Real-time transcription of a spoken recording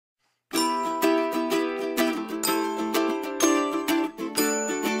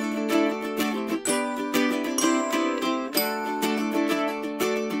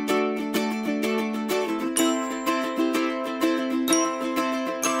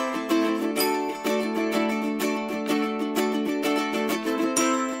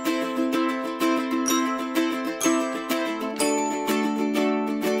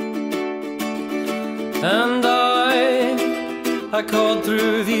I called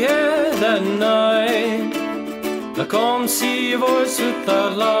through the air that night, a calm sea voice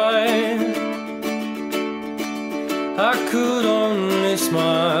without light. I could only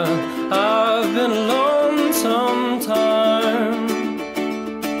smile, I've been alone some time.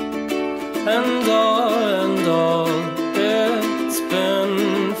 And all, it's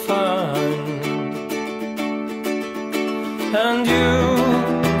been fine. And you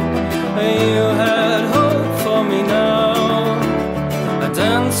had hope for me now. I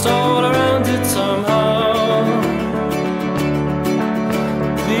danced all around it somehow.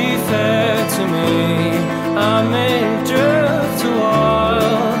 Be fair to me, I may drift a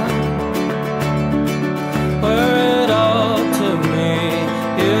while. Were it all to me,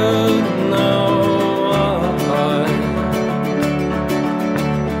 you'd know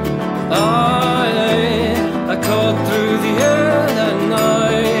I caught through the air that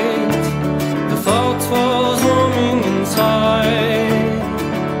night. The thought was warming inside.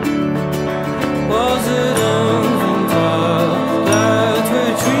 Was it anything that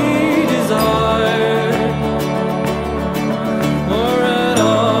which we desired? Were it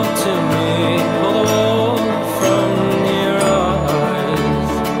all to me, all the world from your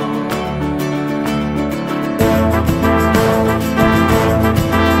eyes?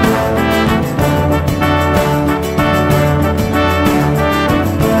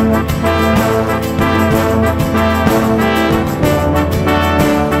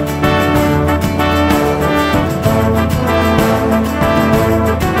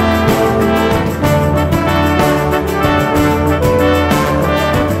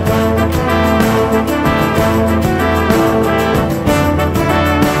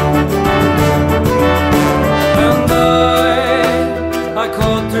 I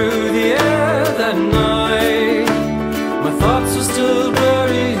caught through the air that night. My thoughts were still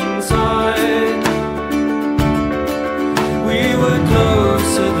blurry inside. We were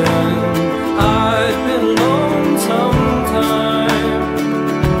closer than